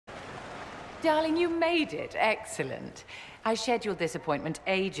Darling, you made it. Excellent. I scheduled this appointment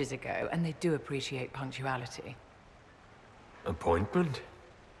ages ago, and they do appreciate punctuality. Appointment?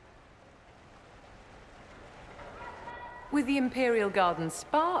 With the Imperial Garden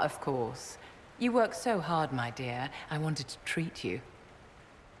Spa, of course. You work so hard, my dear. I wanted to treat you.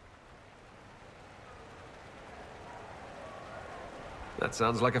 That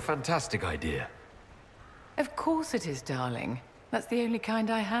sounds like a fantastic idea. Of course it is, darling. That's the only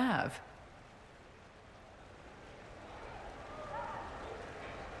kind I have.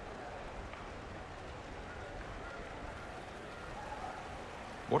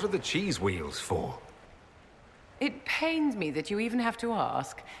 What are the cheese wheels for? It pains me that you even have to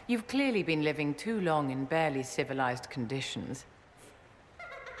ask. You've clearly been living too long in barely civilized conditions.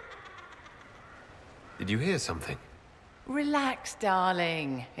 Did you hear something? Relax,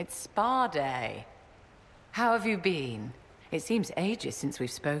 darling. It's spa day. How have you been? It seems ages since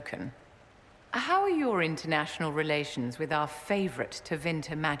we've spoken. How are your international relations with our favorite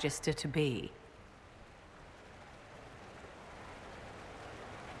Tevinter Magister-to-be?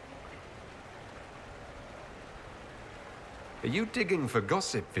 Are you digging for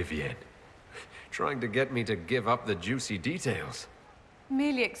gossip, Vivienne? Trying to get me to give up the juicy details?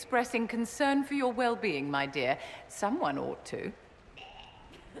 Merely expressing concern for your well-being, my dear. Someone ought to.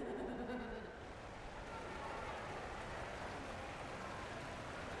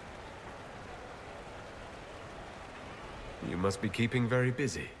 You must be keeping very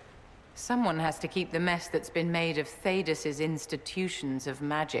busy. Someone has to keep the mess that's been made of Thaddeus' institutions of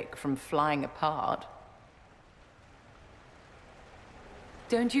magic from flying apart.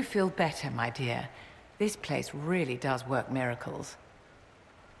 Don't you feel better, my dear? This place really does work miracles.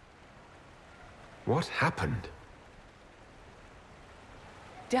 What happened?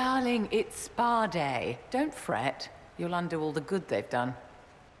 Darling, it's spa day. Don't fret. You'll undo all the good they've done.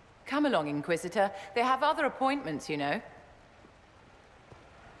 Come along, Inquisitor. They have other appointments, you know.